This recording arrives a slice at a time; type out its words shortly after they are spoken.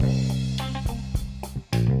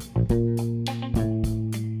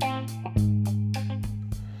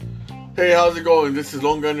Hey, how's it going? This is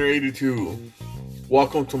Lone Gunner 82.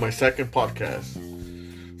 Welcome to my second podcast.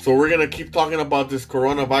 So we're gonna keep talking about this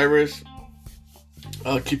coronavirus.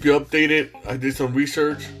 Keep you updated. I did some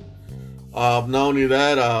research. Not only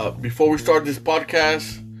that, before we start this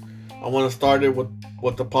podcast, I want to start it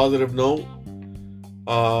with a positive note.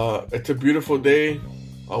 It's a beautiful day.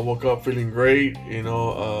 I woke up feeling great. I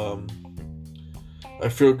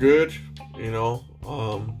feel good.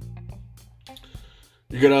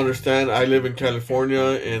 You gotta understand, I live in California,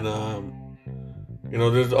 and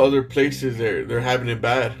there's other places they're having it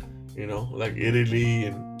bad. Like Italy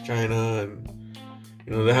and China, and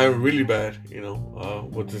they're having it really bad.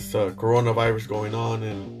 With this coronavirus going on,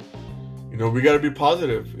 and we gotta be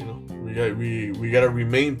positive. We gotta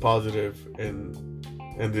remain positive in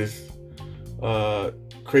this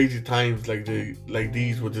crazy times like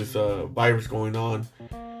these with this virus going on.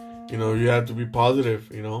 You have to be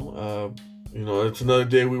positive. It's another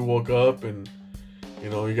day we woke up, and you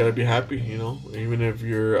gotta be happy. Even if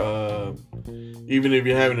you're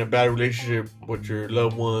having a bad relationship with your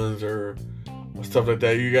loved ones or stuff like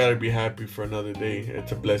that, you gotta be happy for another day.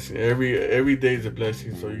 It's a blessing. Every day is a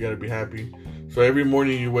blessing, so you gotta be happy. So every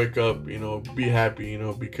morning you wake up, be happy.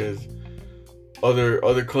 Because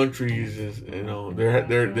other countries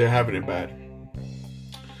they're having it bad.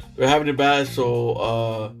 They're having it bad,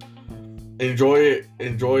 so enjoy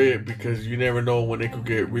it because you never know when it could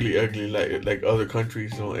get really ugly like other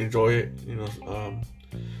countries. So enjoy it.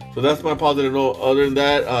 So that's my positive note. Other than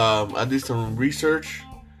that, I did some research.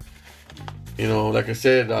 Like I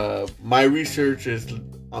said, my research is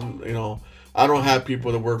I don't have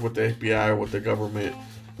people that work with the FBI or with the government.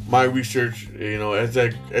 My research, is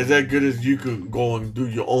that good as you could go and do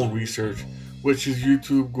your own research, which is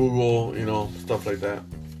YouTube, Google, stuff like that.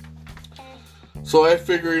 So I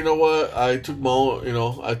figure, I took my own,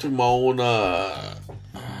 I took my own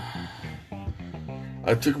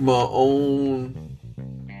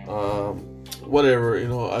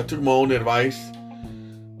advice,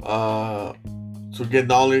 to get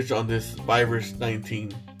knowledge on this virus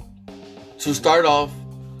 19. To start off,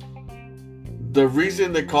 the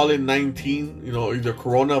reason they call it 19, either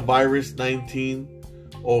coronavirus 19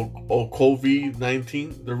 or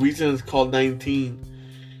COVID-19, the reason it's called 19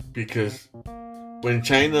 because when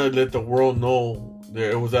China let the world know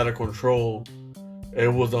that it was out of control, it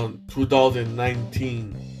was on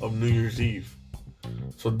 2019 of New Year's Eve.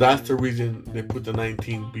 So that's the reason they put the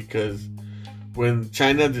 19, because when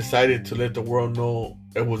China decided to let the world know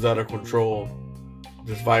it was out of control,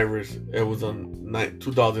 this virus, it was on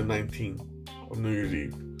 2019 of New Year's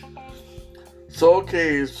Eve. So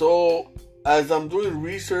as I'm doing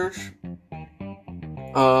research,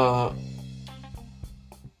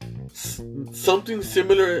 something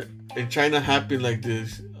similar in China happened like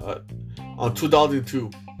this on 2002.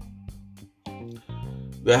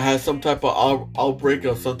 That had some type of outbreak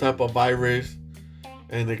of some type of virus,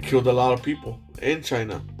 and it killed a lot of people in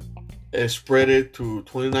China. It spread it to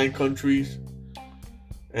 29 countries,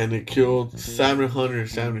 and it killed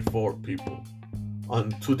 774 people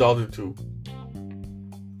on 2002.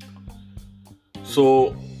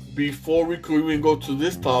 So before we could even go to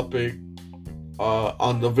this topic,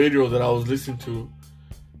 on the video that I was listening to,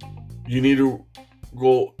 you need to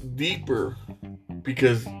go deeper,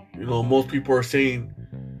 because most people are saying,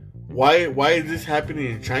 why is this happening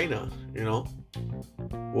in China?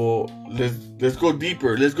 Well, let's go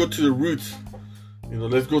deeper. Let's go to the roots.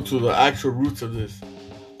 Let's go to the actual roots of this.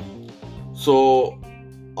 So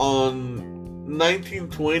on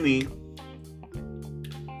 1920,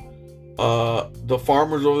 the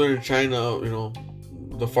farmers over there in China,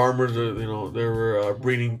 the farmers, they were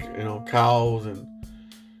breeding, cows and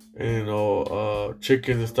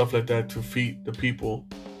chickens and stuff like that to feed the people.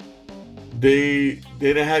 They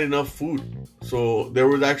didn't have enough food, so there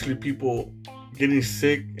was actually people getting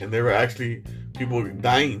sick, and there were actually people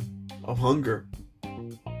dying of hunger.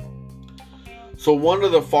 So one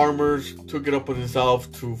of the farmers took it upon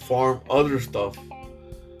himself to farm other stuff,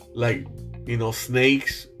 like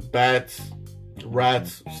snakes, bats,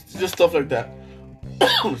 rats, just stuff like that.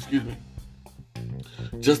 Excuse me.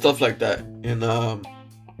 Just stuff like that. And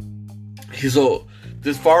so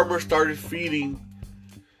this farmer started feeding.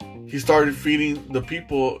 He started feeding the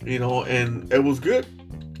people, and it was good.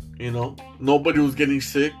 Nobody was getting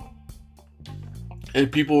sick,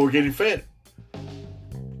 and people were getting fed.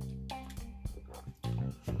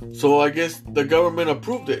 So I guess the government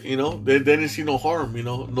approved it. They didn't see no harm.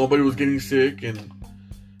 Nobody was getting sick, and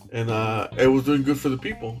it was doing good for the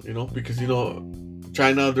people. Because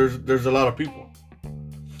China, there's a lot of people,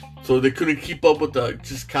 so they couldn't keep up with the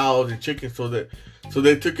just cows and chickens. So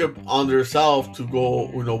they took it on themselves to go,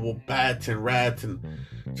 with bats and rats and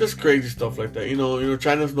just crazy stuff like that.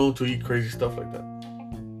 China's known to eat crazy stuff like that.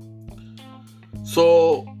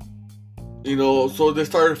 So, so they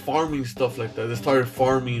started farming stuff like that. They started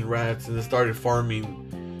farming rats, and they started farming,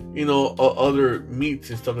 other meats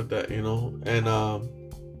and stuff like that, and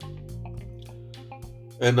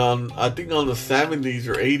I think on the 70s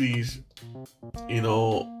or 80s,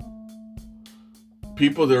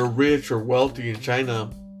 people that are rich or wealthy in China,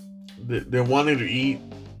 they wanted to eat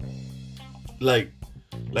like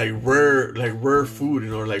rare food,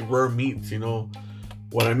 like rare meats,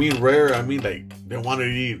 What I mean rare, I mean like they wanted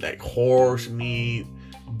to eat like horse meat,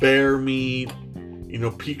 bear meat,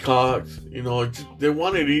 peacocks, they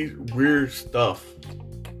wanted to eat weird stuff.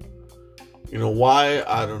 Why?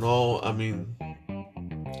 I don't know. I mean,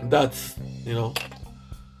 that's,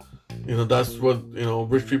 that's what,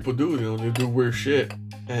 rich people do, they do weird shit.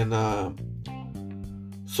 And,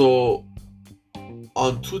 so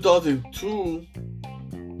on 2002,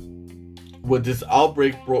 when this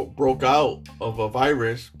outbreak broke out of a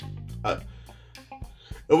virus, it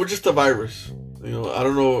was just a virus. I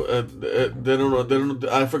don't know. They don't know.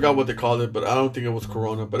 I forgot what they called it, but I don't think it was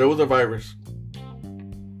corona. But it was a virus,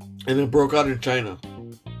 and it broke out in China,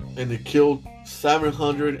 and it killed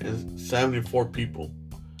 774 people,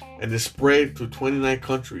 and it spread to 29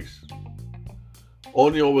 countries.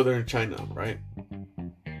 Only over there in China, right?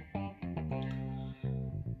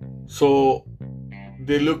 So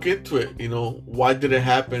they look into it, why did it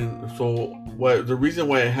happen? So the reason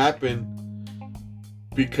why it happened,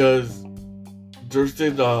 because there's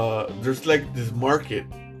like this market,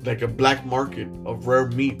 like a black market of rare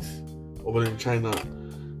meats over there in China.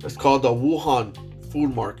 It's called the Wuhan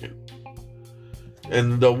food market.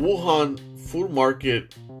 And the Wuhan food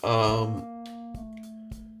market,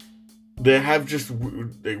 they have just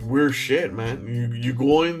like weird shit, man. You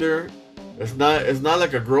go in there, it's not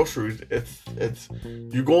like a grocery. It's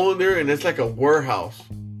you go in there and it's like a warehouse,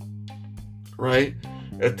 right?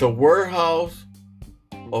 It's a warehouse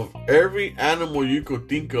of every animal you could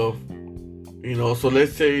think of, So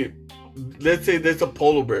let's say there's a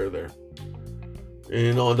polar bear there,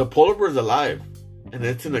 the polar bear is alive, and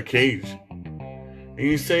it's in a cage. And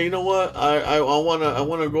you say, you know what? I want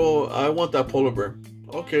that polar bear.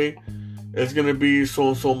 Okay, it's gonna be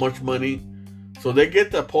so much money. So they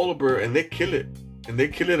get that polar bear and they kill it. And they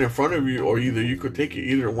kill it in front of you, or either you could take it,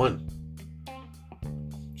 either one.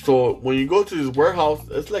 So when you go to this warehouse,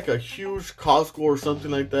 it's like a huge Costco or something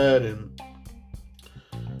like that. And,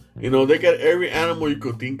 they got every animal you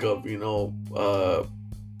could think of,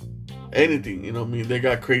 anything, they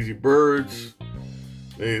got crazy birds.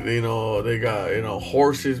 They got,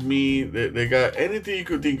 horses meat. They got anything you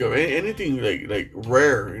could think of. Anything like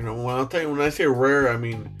rare, when I say rare, I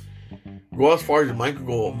mean, go as far as mine could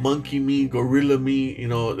go. Monkey meat, gorilla meat,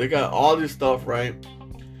 they got all this stuff, right?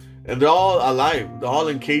 And they're all alive. They're all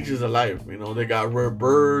in cages alive. They got rare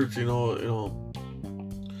birds,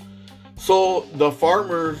 So the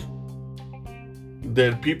farmers,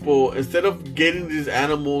 that people, instead of getting these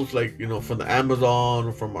animals like, from the Amazon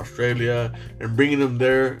or from Australia and bringing them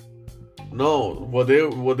there, no, what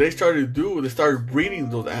they started to do, they started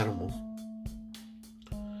breeding those animals.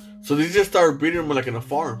 So they just started breeding them like in a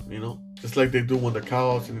farm, just like they do with the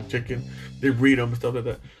cows and the chicken. They breed them and stuff like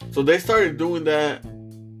that. So they started doing that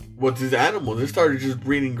with these animals. They started just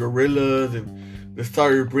breeding gorillas, and they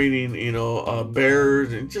started breeding,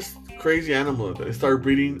 bears, and just crazy animals. They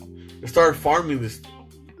started farming this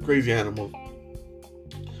crazy animals.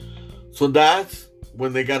 So that's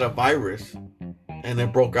when they got a virus, and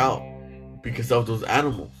it broke out because of those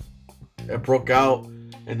animals. It broke out,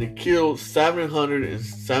 and it killed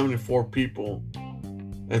 774 people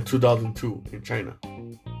in 2002 in China.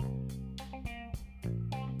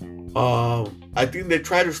 I think they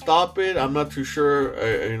tried to stop it. I'm not too sure.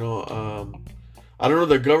 I don't know if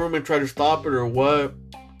the government tried to stop it or what.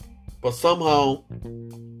 But somehow,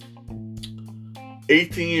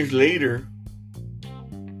 18 years later,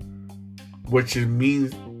 which it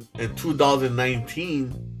means in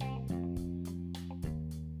 2019,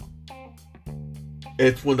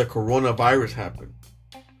 it's when the coronavirus happened.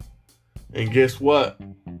 And guess what?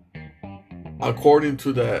 According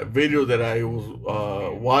to the video that I was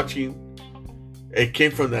watching, it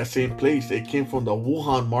came from that same place. It came from the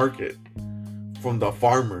Wuhan market, from the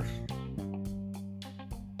farmers.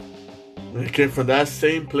 It came from that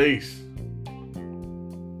same place.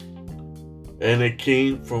 And it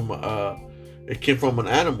came from an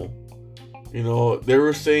animal. They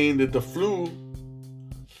were saying that the flu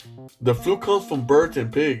comes from birds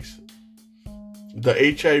and pigs. The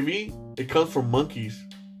HIV, it comes from monkeys.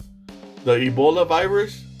 The Ebola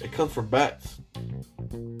virus, it comes from bats.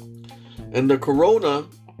 And the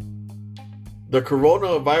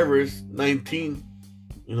coronavirus 19,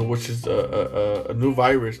 which is a new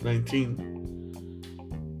virus 19.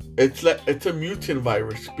 It's a mutant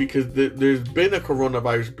virus because there's been a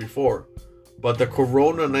coronavirus before, but the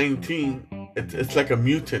Corona 19, it's like a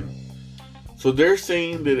mutant. So they're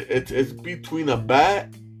saying that it's between a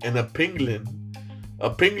bat and a pangolin.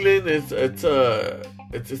 A pangolin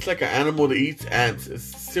it's like an animal that eats ants. It's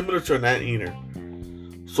similar to an anteater.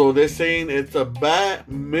 So they're saying it's a bat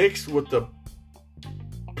mixed with the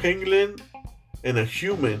pangolin and a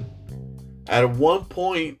human. At one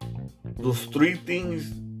point, those three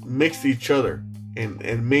things mixed each other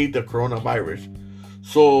and made the coronavirus.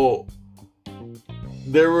 So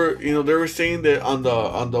they were saying that on the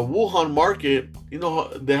Wuhan market,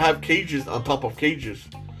 they have cages on top of cages.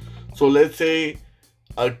 So let's say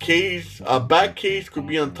a bat cage could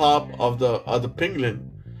be on top of the pangolin.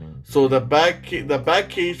 So the bat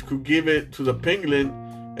cage could give it to the pangolin,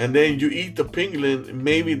 and then you eat the pangolin.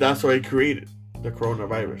 Maybe that's why it created the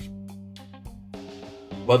coronavirus.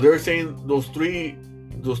 But they're saying those three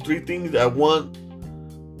things at one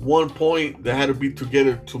point they had to be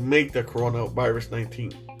together to make the coronavirus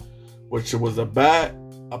 19, which was a bat,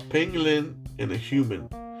 a pangolin, and a human.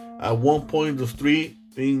 At one point, those three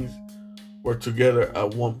things were together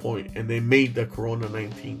at one point, and they made the Corona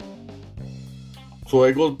 19. So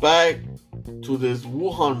it goes back to this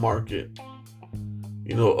Wuhan market,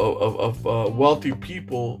 of wealthy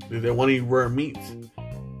people that they want to eat rare meats,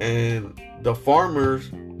 and the farmers,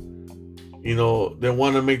 they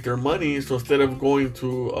want to make their money. So instead of going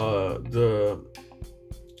to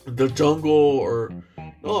the jungle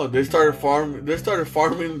they started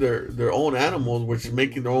farming their own animals, which is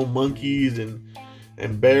making their own monkeys and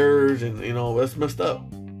bears, and that's messed up.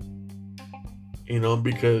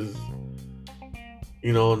 Because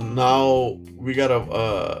now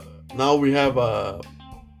we have a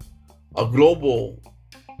global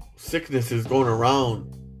sickness is going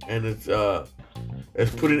around, and it's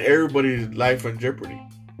putting everybody's life in jeopardy.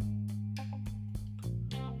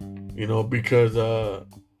 Because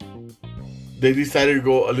they decided to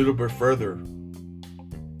go a little bit further.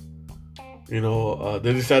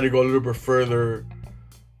 They decided to go a little bit further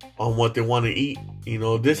on what they want to eat.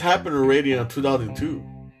 This happened already in 2002.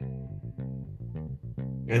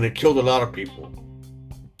 And it killed a lot of people.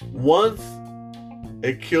 Once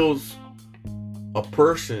it kills a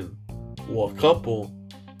person or a couple,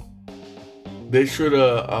 they should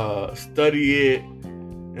study it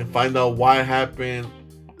and find out why it happened,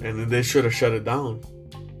 and then they should have shut it down.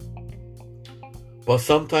 But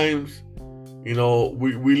sometimes, we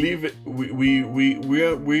live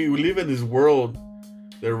in this world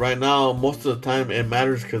that right now most of the time it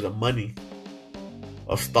matters because of money,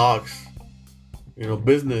 of stocks,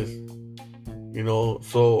 business,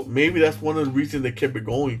 so maybe that's one of the reasons they kept it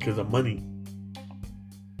going, because of money,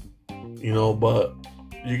 but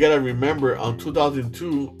you gotta remember, on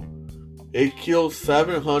 2002, it killed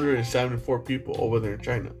 774 people over there in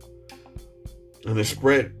China, and it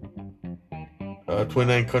spread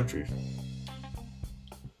 29 countries.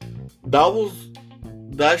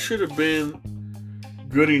 That should have been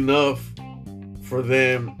good enough for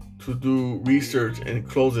them to do research and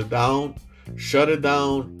close it down, shut it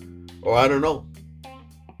down, or I don't know.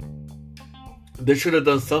 They should have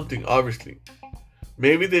done something, obviously.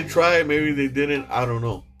 Maybe they tried, maybe they didn't, I don't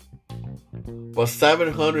know. But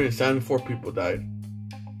 774 people died.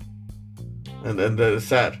 And that's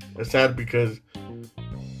sad. It's sad because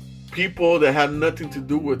people that had nothing to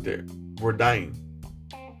do with it were dying.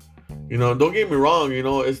 Don't get me wrong,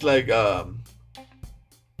 it's like,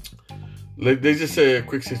 let's just say a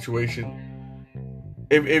quick situation.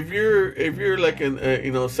 If you're like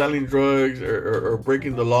selling drugs or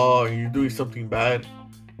breaking the law, and you're doing something bad,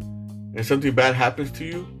 and something bad happens to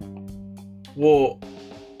you, well,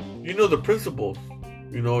 the principles.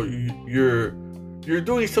 You're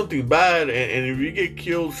doing something bad, and if you get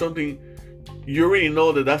killed, you already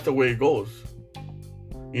know that that's the way it goes.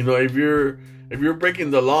 If you're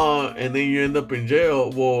breaking the law and then you end up in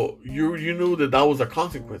jail, well, you knew that was a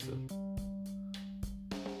consequence.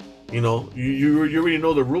 You already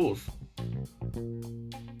know the rules.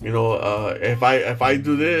 If I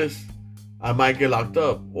do this, I might get locked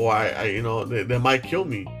up, or they might kill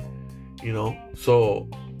me. So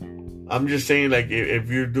I'm just saying, like, if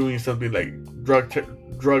you're doing something like drug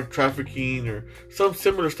trafficking or some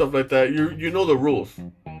similar stuff like that, you know the rules.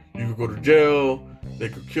 You could go to jail. They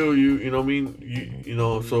could kill you. You know what I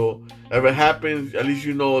mean? So if it happens, at least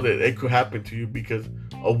you know that it could happen to you because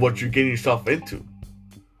of what you're getting yourself into.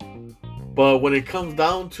 But when it comes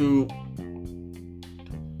down to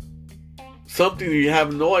something that you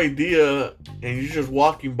have no idea, and you're just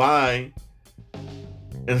walking by,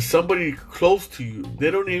 and somebody close to you,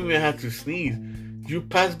 they don't even have to sneeze. You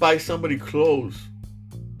pass by somebody close,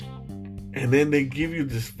 and then they give you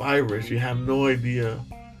this virus. You have no idea.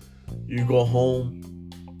 You go home.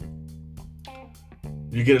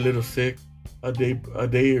 You get a little sick a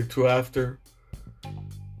day or two after.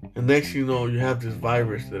 And next thing you know, you have this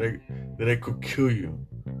virus that could kill you.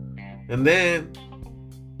 And then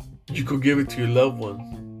you could give it to your loved ones.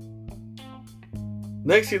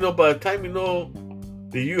 Next thing you know, by the time you know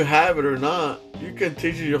that you have it or not, you can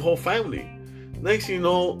teach your whole family. Next thing you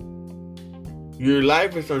know, your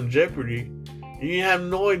life is on jeopardy, and you have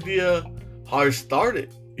no idea how it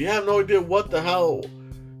started. You have no idea what the hell,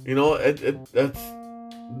 you know.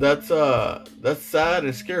 That's sad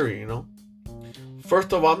and scary, you know.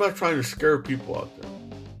 First of all, I'm not trying to scare people out there.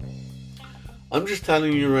 I'm just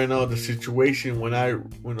telling you right now the situation when I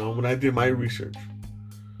did my research.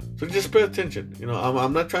 So just pay attention. You know,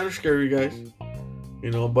 I'm not trying to scare you guys.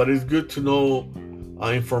 You know, but it's good to know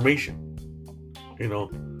information. You know,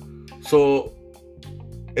 so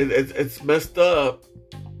it's messed up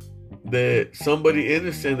that somebody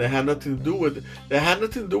innocent that had nothing to do with it,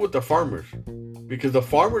 the farmers, because the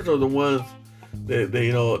farmers are the ones that they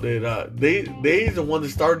the ones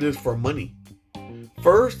that started this for money.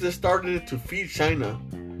 First, they started it to feed China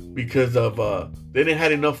because of they didn't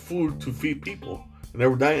have enough food to feed people, and they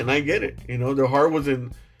were dying. And I get it. You know, their heart was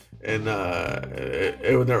in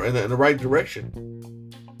the right direction.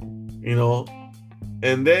 You know,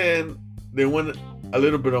 and then they went a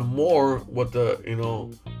little bit more with the, you know,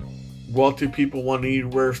 wealthy people want to eat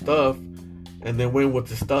rare stuff, and they went with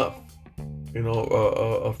the stuff. You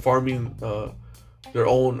know, farming their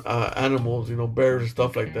own animals, you know, bears and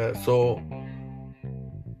stuff like that. So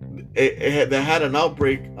they had an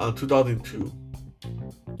outbreak on 2002,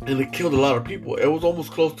 and it killed a lot of people. It was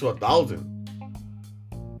almost close to 1,000.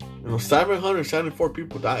 You know, 774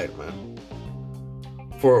 people died, man.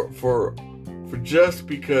 For just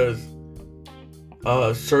because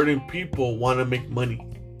certain people want to make money.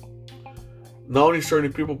 Not only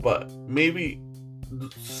certain people, but maybe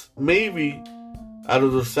out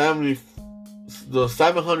of those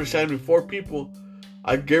 774 people,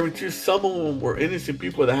 I guarantee you some of them were innocent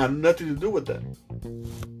people that had nothing to do with that.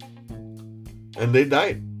 And they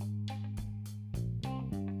died.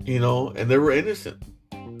 You know, and they were innocent.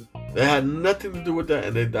 They had nothing to do with that,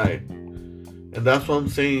 and they died. And that's what I'm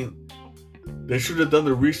saying. They should have done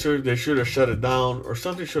the research. They should have shut it down, or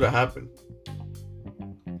something should have happened.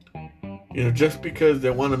 You know, just because they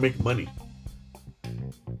want to make money.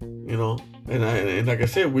 You know, and like I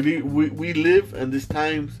said, we live in these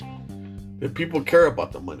times that people care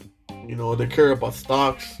about the money. You know, they care about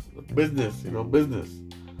stocks, business. You know, business.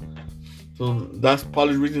 So that's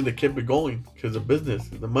probably the reason they kept it going, because of business,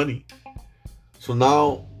 the money. So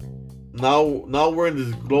now we're in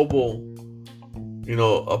this global, you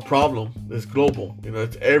know, a problem. It's global. You know,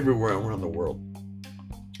 it's everywhere around the world.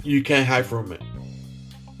 You can't hide from it.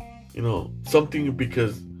 You know, something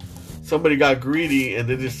because somebody got greedy and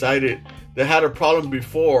they decided they had a problem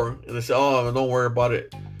before, and they said, "Oh, don't worry about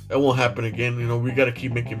it. That won't happen again. You know, we got to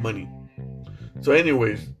keep making money." So,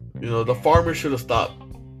 anyways, you know, the farmers should have stopped,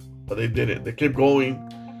 but they didn't. They kept going.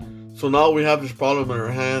 So now we have this problem in our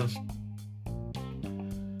hands,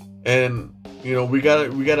 and you know, we gotta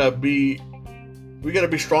be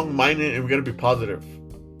strong-minded, and we gotta be positive.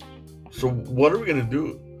 So what are we gonna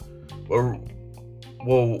do?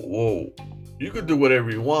 Well, you could do whatever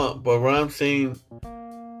you want, but what I'm saying,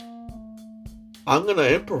 I'm gonna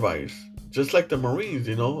improvise, just like the Marines,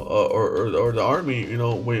 you know, or the Army. You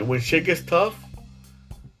know, when shit gets tough,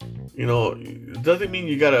 you know, it doesn't mean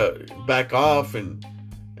you gotta back off and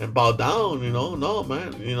bow down. You know, no,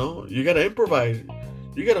 man. You know, you gotta improvise.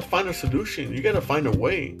 You gotta find a solution. You gotta find a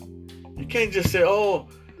way. You can't just say, "Oh,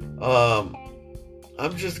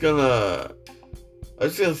 I'm just gonna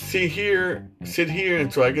sit here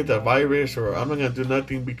until I get that virus," or "I'm not gonna do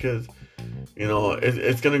nothing because, you know,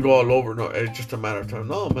 it's gonna go all over." No, it's just a matter of time.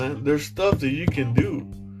 No, man, there's stuff that you can do.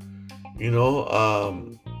 You know,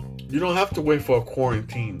 you don't have to wait for a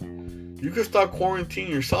quarantine. You can start quarantining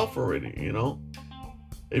yourself already. You know,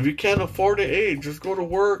 if you can't afford it, hey, just go to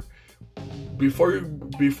work before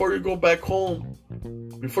you go back home.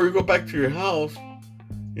 Before you go back to your house,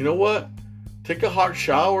 you know what? Take a hot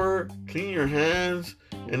shower, clean your hands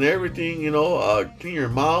and everything, you know, clean your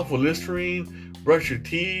mouth with Listerine, brush your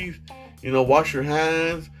teeth, you know, wash your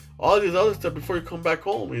hands, all these other stuff before you come back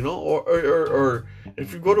home, you know, or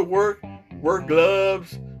if you go to work, wear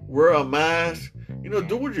gloves, wear a mask, you know,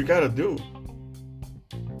 do what you gotta do.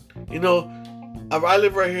 You know, I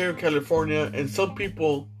live right here in California, and some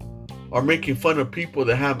people are making fun of people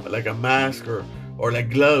that have like a mask or like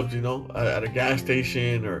gloves, at a gas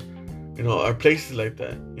station or or places like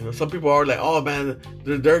that. Some people are like, oh man,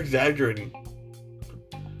 they're exaggerating.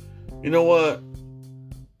 You know what?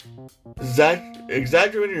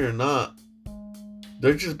 Exaggerating or not,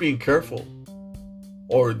 they're just being careful,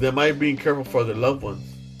 or they might be being careful for their loved ones.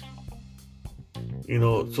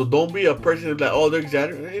 So don't be a person that's like, oh, they're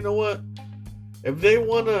exaggerating. You know what? If they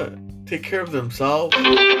want to take care of themselves,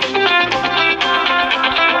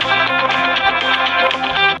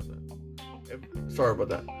 sorry about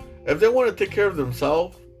that. If they want to take care of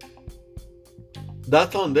themselves,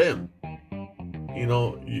 that's on them.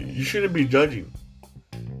 You shouldn't be judging.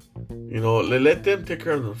 Let them take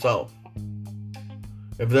care of themselves.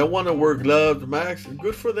 If they want to wear gloves, masks,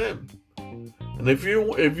 good for them. And if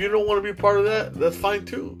you don't want to be part of that, that's fine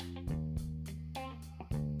too.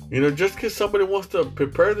 Just because somebody wants to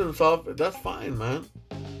prepare themselves, that's fine, man.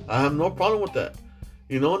 I have no problem with that.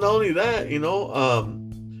 Not only that,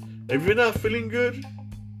 if you're not feeling good,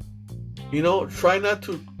 try not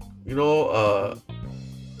to,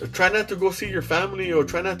 try not to go see your family, or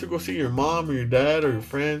try not to go see your mom or your dad or your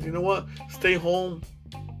friends. You know what? Stay home.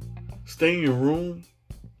 Stay in your room.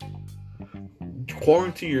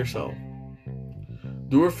 Quarantine yourself.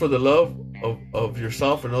 Do it for the love of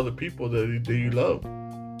yourself and other people that you love.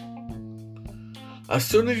 As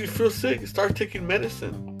soon as you feel sick, start taking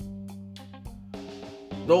medicine.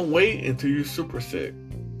 Don't wait until you're super sick.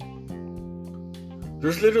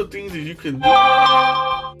 There's little things that you can do to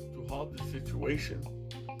halt the situation.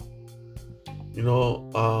 We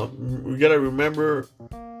gotta remember,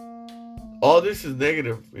 all this is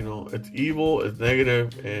negative. It's evil, it's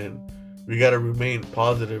negative, and we gotta remain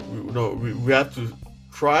positive. We have to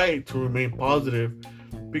try to remain positive,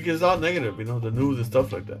 because it's all negative. The news and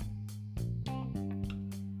stuff like that.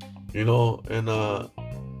 And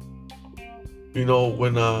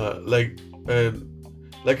when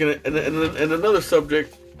in another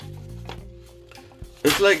subject,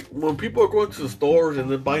 it's like when people are going to the stores and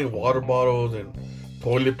they're buying water bottles and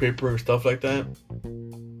toilet paper and stuff like that.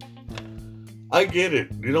 I get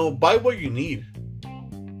it. Buy what you need,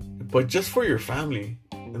 but just for your family,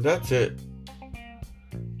 and that's it.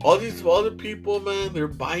 All these other people, man, they're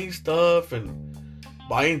buying stuff and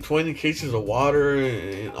buying 20 cases of water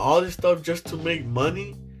and all this stuff just to make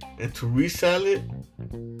money and to resell it.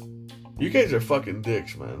 You guys are fucking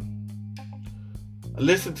dicks, man.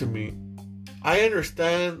 Listen to me. I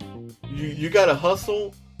understand you gotta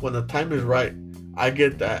hustle when the time is right. I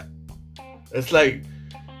get that. It's like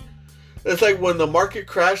when the market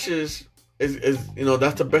crashes, is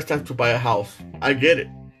that's the best time to buy a house. I get it.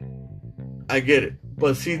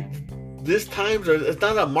 But see, these times it's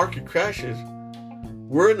not a market crashes.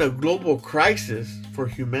 We're in a global crisis for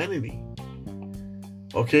humanity.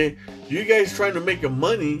 Okay? You guys trying to make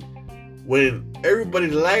money when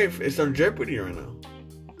everybody's life is on jeopardy right now.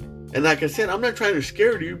 And like I said, I'm not trying to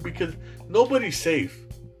scare you, because nobody's safe.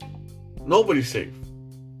 Nobody's safe.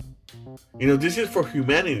 This is for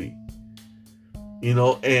humanity.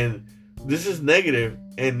 And this is negative.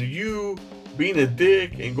 And you being a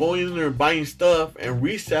dick and going in there and buying stuff and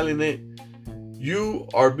reselling it, you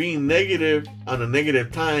are being negative on a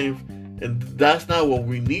negative time, and that's not what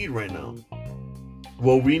we need right now.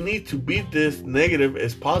 What we need to beat this negative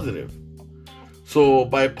is positive. So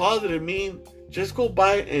by positive mean, just go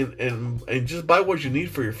buy and just buy what you need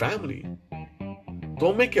for your family.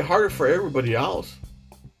 Don't make it harder for everybody else.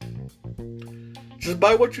 Just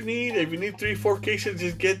buy what you need. If you need 3-4 cases,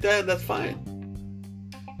 just get that, and that's fine.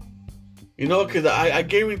 Because I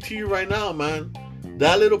guarantee you right now, man,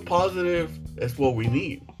 that little positive is what we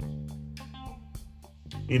need.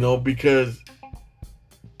 Because,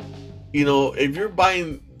 if you're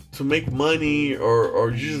buying to make money, or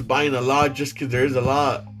you're just buying a lot just because there is a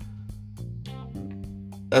lot,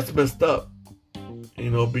 that's messed up.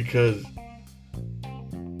 Because,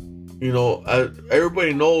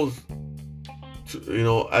 everybody knows,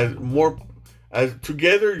 as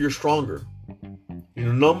together you're stronger.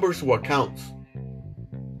 Numbers what counts.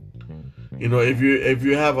 If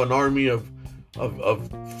you have an army of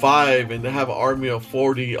 5 and they have an army of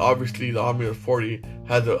 40, obviously the army of 40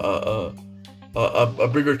 has a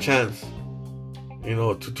bigger chance,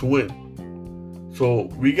 to win. So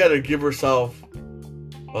we gotta give ourselves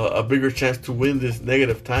a bigger chance to win this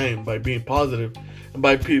negative time by being positive. And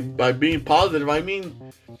by being positive, I mean,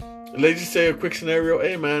 let's just say a quick scenario.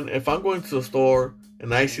 Hey man, if I'm going to the store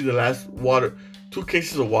and I see the last 2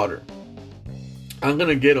 cases of water, I'm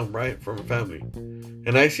gonna get them, right, from a family.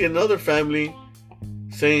 And I see another family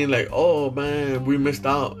saying like, oh man, we missed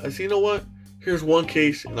out. I say, you know what? here's one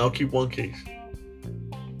case, and I'll keep one case.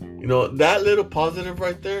 You know, that little positive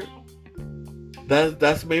right there,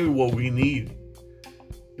 that's maybe what we need.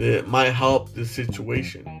 That might help the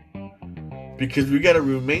situation. Because we got to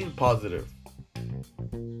remain positive.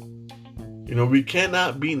 You know, we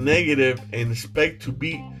cannot be negative and expect to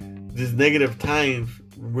beat this negative times.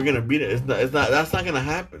 We're gonna beat it. That's not gonna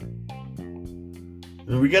happen.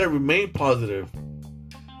 And we gotta remain positive.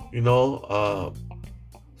 You know,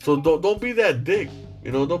 so don't be that dick.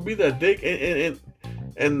 You know, don't be that dick.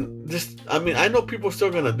 And just, I mean, I know people are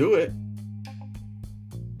still gonna do it.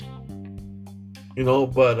 You know,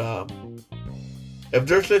 but if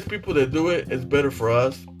there's less people that do it, it's better for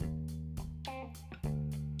us.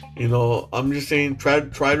 You know, I'm just saying, try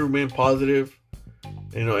to remain positive.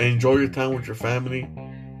 You know, enjoy your time with your family.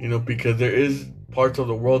 You know, because there is parts of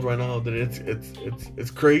the world right now that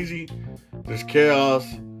it's crazy. There's chaos.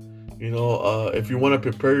 You know, if you want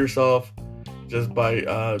to prepare yourself, just by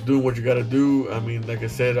doing what you got to do. I mean, like I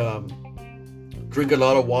said, drink a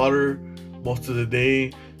lot of water most of the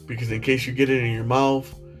day, because in case you get it in your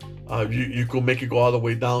mouth, you could make it go all the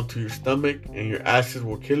way down to your stomach, and your acid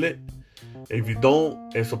will kill it. If you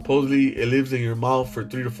don't, it lives in your mouth for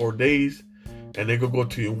 3 to 4 days, and it could go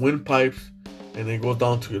to your windpipes, and then goes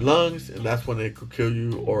down to your lungs, and that's when it could kill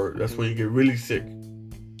you, or that's when you get really sick.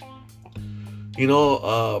 You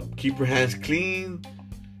know, keep your hands clean.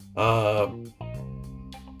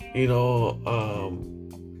 You know,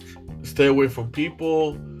 stay away from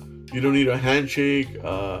people. You don't need a handshake.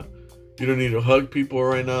 You don't need to hug people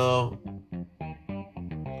right now.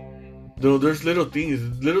 No, there's little things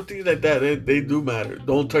like that. They do matter.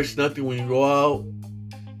 Don't touch nothing when you go out.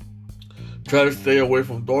 Try to stay away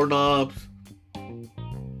from doorknobs. And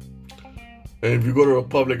if you go to a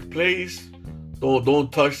public place,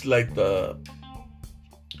 don't touch like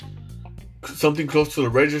something close to the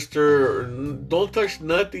register. Or don't touch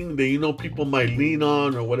nothing that you know people might lean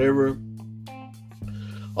on or whatever.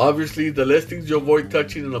 Obviously, the less things you avoid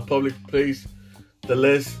touching in a public place,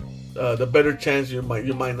 the better chance you might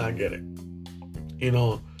not get it. You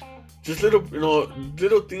know, just little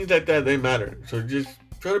things like that, they matter. So just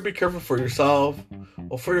try to be careful for yourself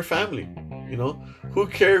or for your family. You know, who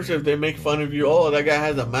cares if they make fun of you? Oh, that guy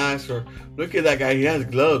has a mask, or look at that guy, he has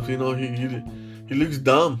gloves. You know, he looks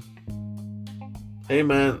dumb. Hey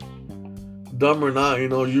man, dumb or not, you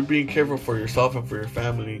know, you're being careful for yourself and for your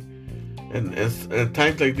family. And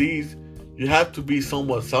times like these, you have to be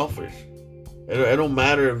somewhat selfish. It don't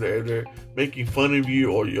matter if they're making fun of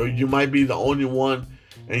you, or you might be the only one,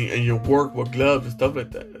 and you work with gloves and stuff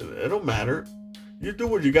like that. It don't matter. You do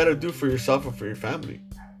what you got to do for yourself and for your family.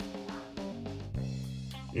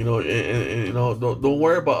 You know, and you know, don't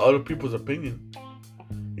worry about other people's opinion.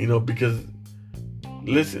 You know, because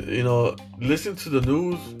listen to the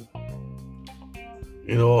news.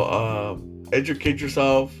 You know, educate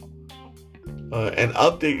yourself. And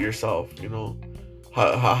update yourself, you know,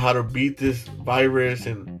 how to beat this virus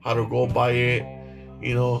and how to go by it,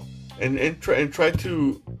 you know, and try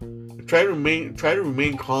to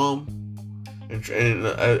remain calm,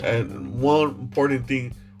 and one important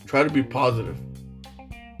thing, try to be positive.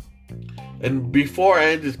 And before I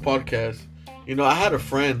end this podcast, you know, I have a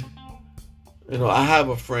friend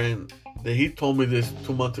that he told me this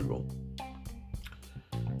 2 months ago.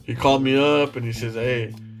 He called me up and he says,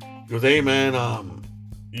 hey, man,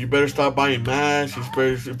 you better start buying masks. You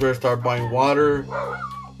better start buying water,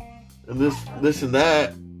 and this and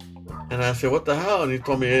that. And I said, what the hell? And he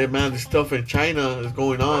told me, hey man, this stuff in China is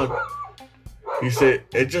going on. He said,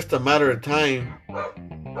 it's just a matter of time.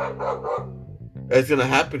 It's gonna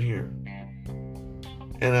happen here.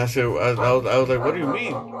 And I said, I was like, what do you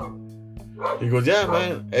mean? He goes, yeah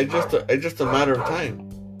man, it's just a matter of time.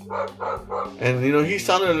 And you know, he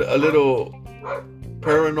sounded a little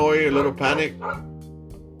paranoid, a little panic,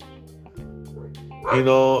 you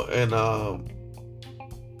know, and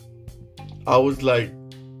I was like,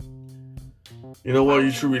 you know what, you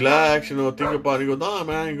should relax, you know, think about it. He goes, nah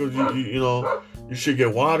man, he goes, you know, you should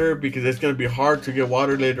get water, because it's gonna be hard to get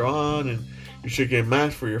water later on, and you should get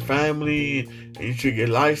masks for your family, and you should get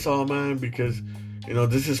Lysol, man, because you know,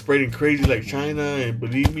 this is spreading crazy like China, and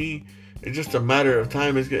believe me, it's just a matter of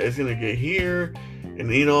time. It's gonna get here. And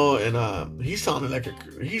you know, and he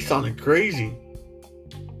sounded crazy.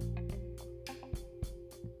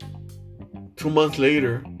 2 months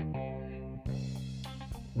later,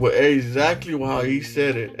 exactly how he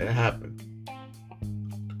said it happened.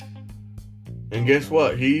 And guess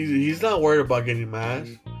what? He's not worried about getting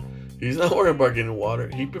masks. He's not worried about getting water.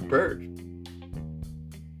 He prepared.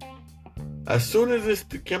 As soon as this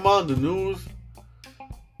came on the news,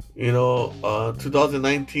 you know,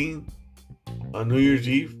 2019. on New Year's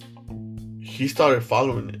Eve, he started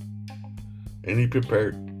following it, and he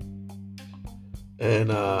prepared.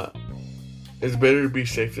 And it's better to be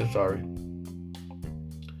safe than sorry.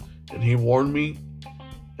 And he warned me,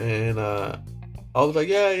 and I was like,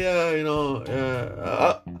 yeah, you know,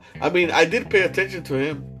 I mean, I did pay attention to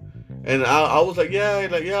him, and I was like,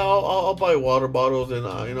 I'll buy water bottles, and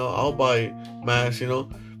you know, I'll buy masks, you know.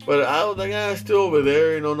 But I was like, it's still over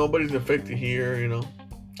there, you know, nobody's affected here, you know.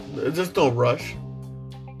 There's just no rush,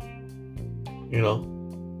 you know.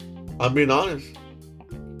 I'm being honest.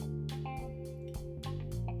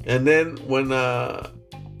 And then when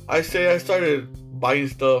I started buying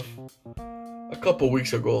stuff a couple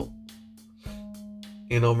weeks ago,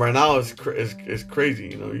 you know, right now it's crazy.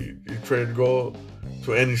 You know, you try to go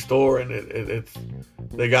to any store, and it's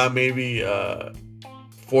they got maybe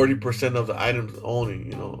 40% of the items only.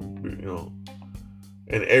 You know,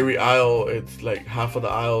 in every aisle, it's like half of the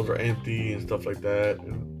aisles are empty and stuff like that.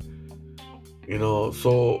 And you know,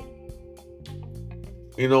 so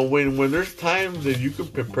you know, when there's times that you can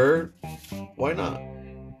prepare, why not?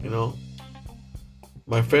 You know,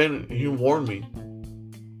 my friend, he warned me.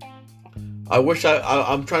 I wish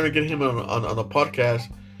I'm trying to get him on a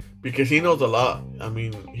podcast, because he knows a lot. I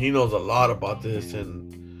mean, he knows a lot about this.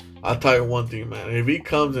 And I'll tell you one thing, man. If he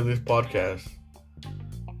comes in this podcast,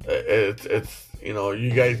 it's you know,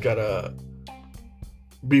 you guys gotta,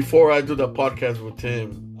 before I do the podcast with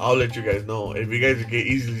him, I'll let you guys know. If you guys get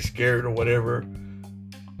easily scared or whatever,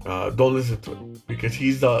 don't listen to it, because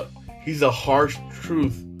he's the harsh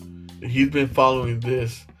truth. He's been following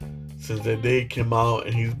this since the day it came out,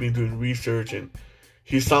 and he's been doing research, and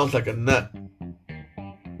he sounds like a nut.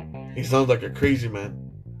 He sounds like a crazy man.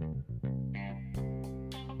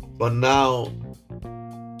 But now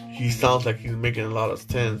he sounds like he's making a lot of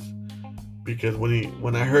sense, because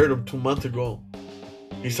when I heard him 2 months ago,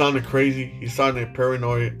 he sounded crazy. He sounded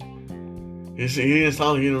paranoid. He didn't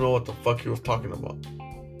sound like he didn't know what the fuck he was talking about.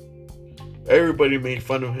 Everybody made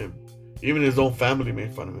fun of him. Even his own family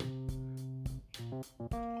made fun of him.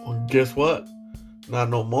 Well, guess what? Not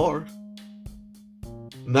no more.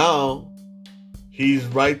 Now, he's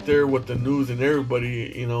right there with the news and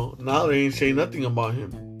everybody, you know. Now they ain't saying nothing about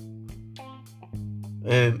him.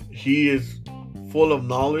 And he is full of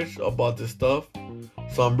knowledge about this stuff.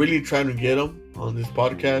 So I'm really trying to get him on this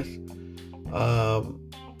podcast.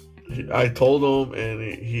 I told him, and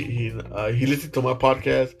he listened to my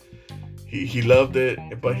podcast. He loved it,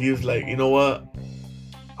 but he was like, you know what?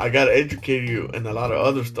 I gotta educate you and a lot of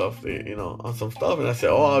other stuff, you know, on some stuff. And I said,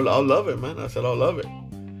 I'll love it, man. I said, I'll love it.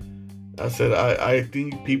 I said, I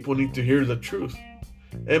think people need to hear the truth.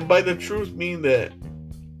 And by the truth, mean that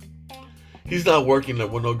he's not working like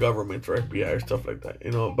with no government or FBI or stuff like that,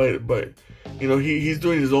 you know. But you know, he's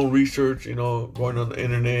doing his own research, you know, going on the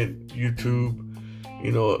internet, YouTube,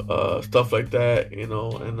 you know, stuff like that, you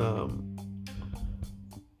know. And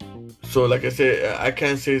so like I said, I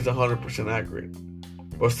can't say it's 100% accurate,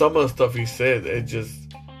 but some of the stuff he said,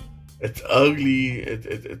 it's ugly.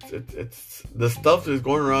 It's the stuff that's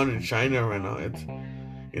going around in China right now. It's,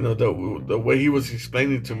 you know, the way he was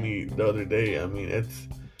explaining to me the other day. I mean, it's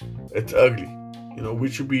ugly. You know, we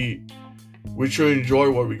should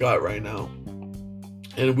enjoy what we got right now,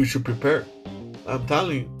 and we should prepare. I'm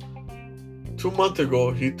telling you, 2 months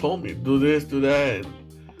ago he told me do this, do that,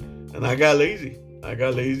 and I got lazy.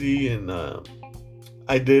 And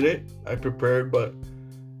I did it. I prepared, but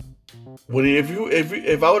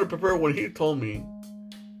if I would have prepared when he told me,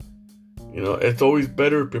 you know, it's always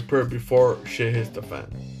better to prepare before shit hits the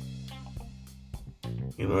fan.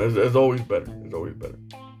 You know, it's always better. It's always better.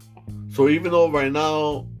 So even though right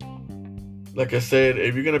now, like I said,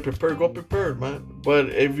 if you're gonna prepare, go prepared, man. But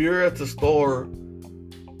if you're at the store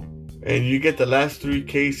and you get the last 3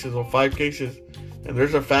 cases or 5 cases, and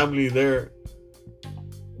there's a family there,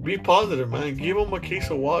 be positive, man. Give them a case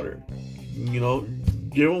of water. You know,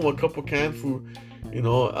 give them a couple canned food. You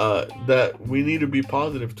know, that we need to be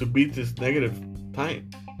positive to beat this negative time.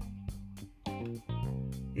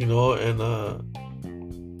 You know, and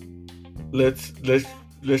let's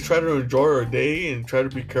try to enjoy our day and try to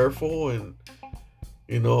be careful, and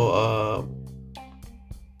you know,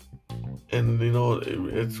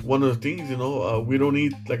 it's one of the things. You know, we don't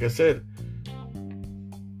need, like I said,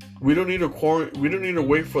 we don't need to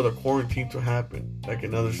wait for the quarantine to happen like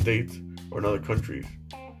in other states or in other countries.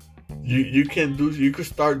 You can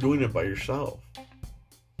start doing it by yourself.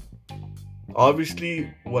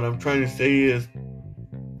 Obviously, what I'm trying to say is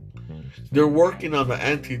they're working on the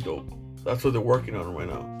antidote. That's what they're working on right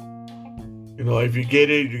now. You know, if you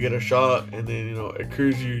get it, you get a shot, and then, you know, it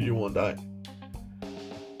cures you, you won't die.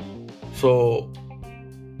 So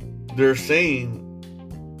they're saying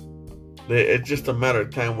that it's just a matter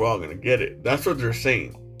of time we're all gonna get it. That's what they're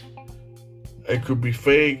saying. It could be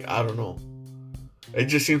fake. I don't know. It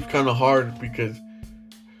just seems kind of hard because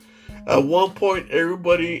at one point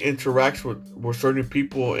everybody interacts with certain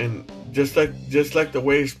people, and just like the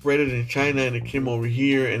way it spread it in China and it came over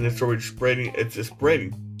here and it's already spreading. It's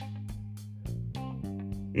spreading.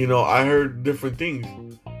 You know, I heard different things.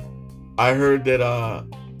 I heard that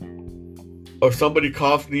if somebody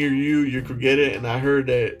coughs near you, you could get it, and I heard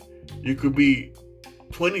that you could be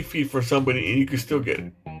 20 feet from somebody and you could still get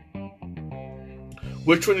it.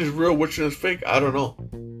 Which one is real? Which one is fake? I don't know.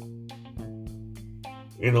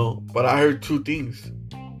 You know, but I heard two things.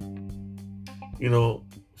 You know,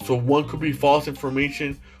 so one could be false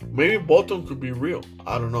information. Maybe both of them could be real.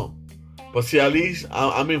 I don't know. But see, at least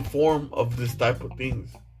I'm informed of this type of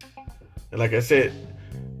things. And like I said,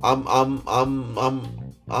 I'm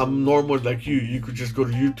normal like you. You could just go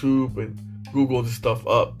to YouTube and Google this stuff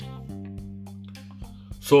up.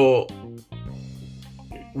 So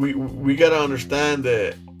we gotta understand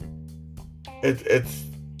that it's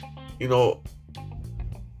you know,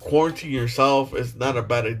 quarantine yourself is not a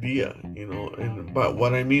bad idea, you know. And but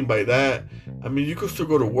what I mean by that, I mean you could still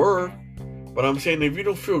go to work, but I'm saying if you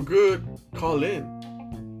don't feel good, call in.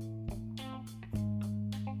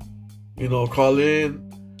 You know, call in.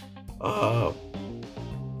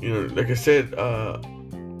 You know, like I said,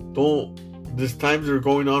 these times that are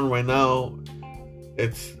going on right now,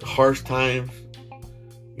 it's harsh times,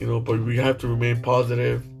 you know, but we have to remain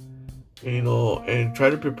positive, you know, and try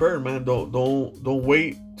to prepare, man. Don't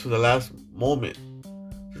wait to the last moment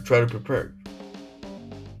to try to prepare.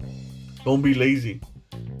 Don't be lazy.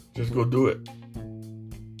 Just go do it.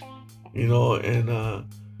 You know, and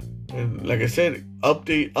like I said,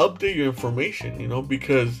 update your information, you know,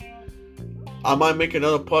 because I might make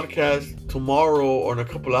another podcast tomorrow or in a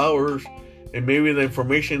couple hours, and maybe the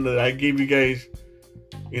information that I gave you guys,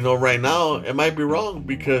 you know, right now, it might be wrong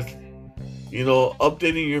because, you know,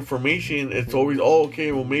 updating your information, it's always, oh,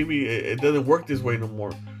 okay, well, maybe it doesn't work this way no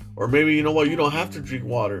more. Or maybe, you know what, you don't have to drink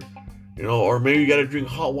water, you know, or maybe you got to drink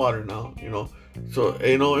hot water now, you know. So,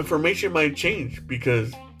 you know, information might change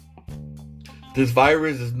because this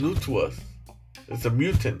virus is new to us. It's a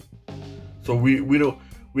mutant. So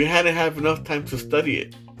we hadn't have enough time to study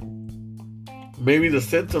it. Maybe the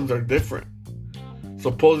symptoms are different.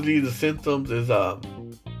 Supposedly the symptoms is a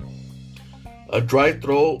dry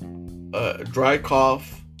throat, dry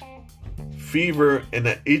cough, fever, and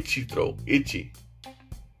an itchy throat. Itchy.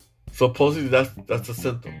 Supposedly that's the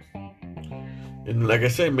symptoms. And like I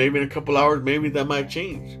said, maybe in a couple hours, maybe that might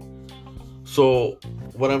change. So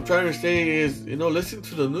what I'm trying to say is, you know, listen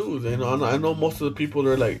to the news. And I know most of the people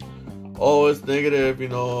are like, oh, it's negative, you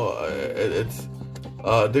know, it's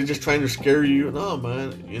they're just trying to scare you. No,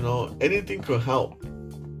 man, you know, anything could help.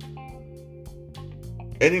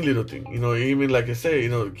 Any little thing, you know, even like I say, you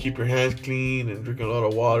know, keep your hands clean and drink a lot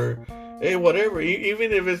of water. Hey, whatever,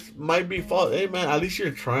 even if it might be false, hey man, at least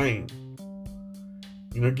you're trying.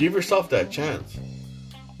 You know, give yourself that chance.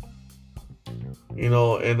 You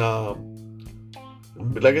know, and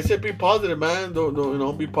like I said, be positive, man. Don't you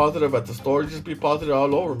know, be positive at the store. Just be positive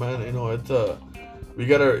all over, man. You know, it's we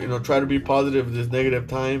gotta, you know, try to be positive this negative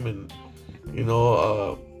time, and you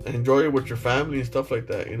know, enjoy it with your family and stuff like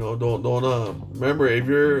that. You know, don't remember, if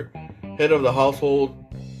you're head of the household,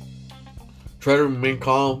 try to remain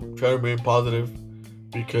calm, try to remain positive,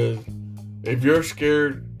 because if you're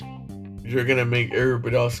scared, you're gonna make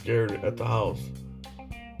everybody else scared at the house.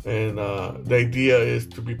 And the idea is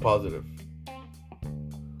to be positive.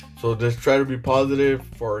 So just try to be positive.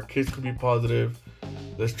 For our kids could be positive.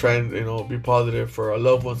 Let's try and, you know, be positive. For our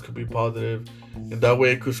loved ones could be positive, and that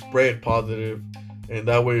way it could spread positive. And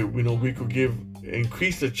that way, you know, we could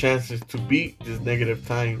increase the chances to beat this negative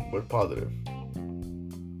time with positive.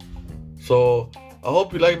 So I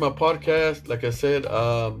hope you like my podcast. Like I said,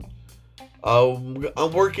 I'm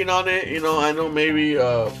working on it. You know, I know maybe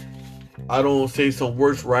I don't say some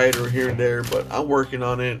words right or here and there, but I'm working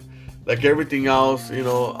on it. Like everything else, you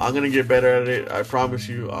know, I'm gonna get better at it. I promise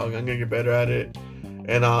you, I'm gonna get better at it.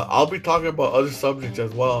 And I'll be talking about other subjects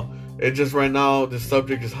as well. It just right now, this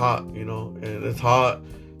subject is hot, you know, and it's hot.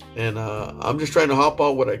 And I'm just trying to hop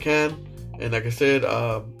out what I can. And like I said,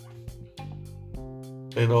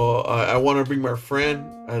 you know, I want to bring my friend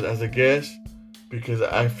as a guest, because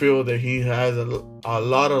I feel that he has a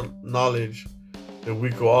lot of knowledge that we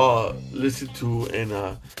could all listen to,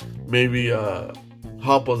 and maybe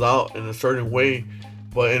help us out in a certain way.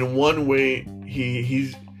 But in one way,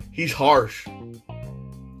 he's harsh,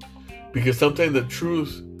 because sometimes the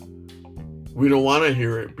truth, we don't want to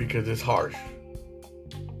hear it because it's harsh.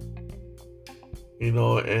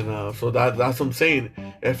 And so that's what I'm saying.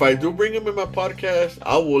 If I do bring him in my podcast,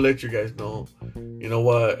 I will let you guys know. You know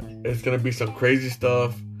what? It's gonna be some crazy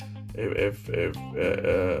stuff. If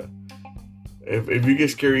you get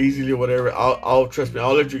scared easily or whatever, I'll trust me.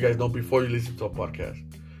 I'll let you guys know before you listen to a podcast,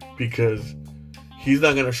 because he's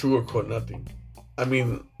not gonna sugarcoat nothing. I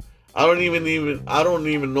mean, I don't even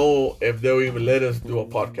know if they'll even let us do a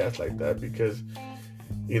podcast like that, because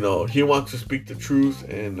he wants to speak the truth.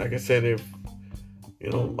 And like I said, if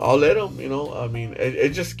I'll let him. I mean,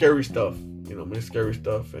 it's just scary stuff. It's scary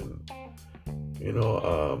stuff. And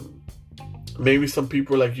maybe some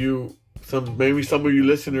people like you, maybe some of you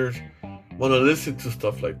listeners want to listen to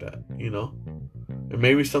stuff like that, and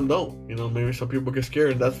maybe some don't. Maybe some people get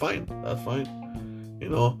scared, and that's fine.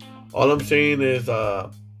 All I'm saying is, I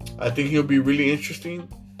think he'll be really interesting,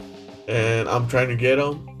 and I'm trying to get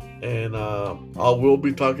him. And I will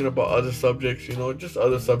be talking about other subjects, just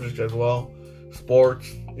other subjects as well, sports,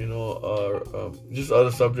 just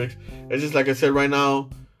other subjects. It's just like I said, right now,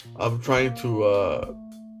 I'm trying to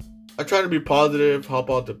be positive, help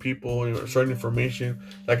out the people, certain information.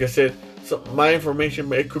 Like I said, my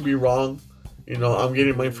information, it could be wrong. I'm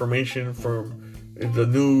getting my information from the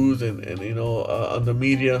news and on the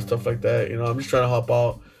media and stuff like that. I'm just trying to help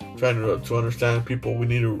out, trying to understand people. We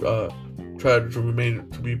need to try to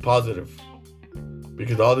be positive,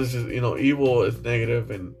 because all this is, evil is negative,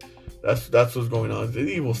 and that's what's going on. It's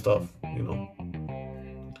evil stuff,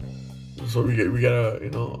 So we gotta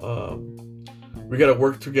we gotta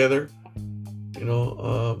work together,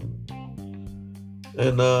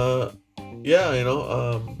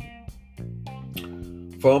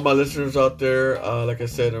 for all my listeners out there, like I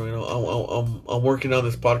said, I'm working on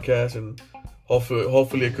this podcast, and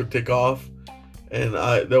hopefully it could take off, and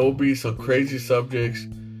there will be some crazy subjects,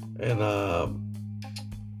 and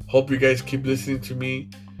hope you guys keep listening to me,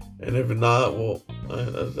 and if not, well,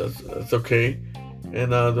 that's okay.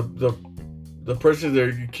 And the person there,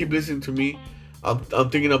 you keep listening to me. I'm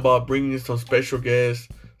thinking about bringing some special guests,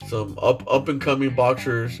 some up and coming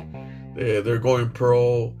boxers. They're going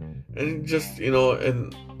pro, and just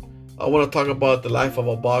and I want to talk about the life of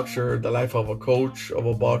a boxer, the life of a coach of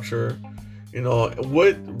a boxer,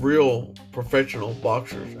 with real professional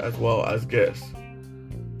boxers as well as guests.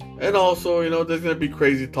 And also, there's gonna be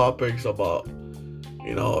crazy topics about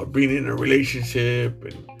being in a relationship,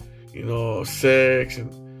 and sex,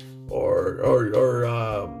 and or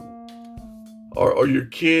your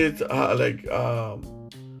kids, how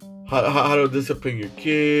to discipline your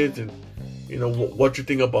kids, and what you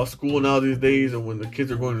think about school now these days, and when the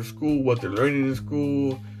kids are going to school, what they're learning in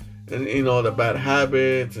school, and the bad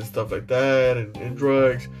habits and stuff like that, and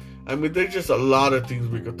drugs. I mean, there's just a lot of things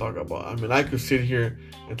we could talk about. I mean, I could sit here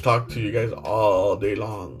and talk to you guys all day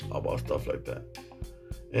long about stuff like that.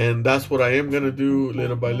 And that's what I am gonna do,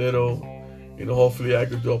 little by little. Hopefully I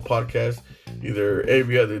could do a podcast either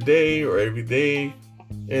every other day or every day.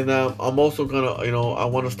 And I'm also gonna, I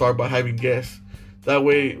want to start by having guests. That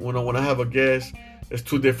way, when I have a guest, it's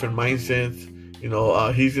two different mindsets.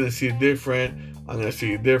 He's gonna see it different. I'm gonna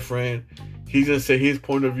see it different. He's gonna say his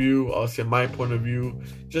point of view. I'll say my point of view.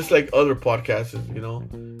 Just like other podcasts,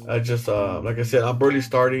 I just like I said, I'm barely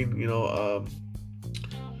starting.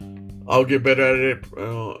 I'll get better at it.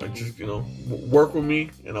 Just work with me,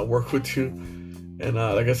 and I'll work with you. And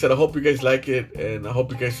like I said, I hope you guys like it, and I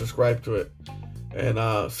hope you guys subscribe to it. And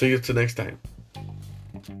see you till next time.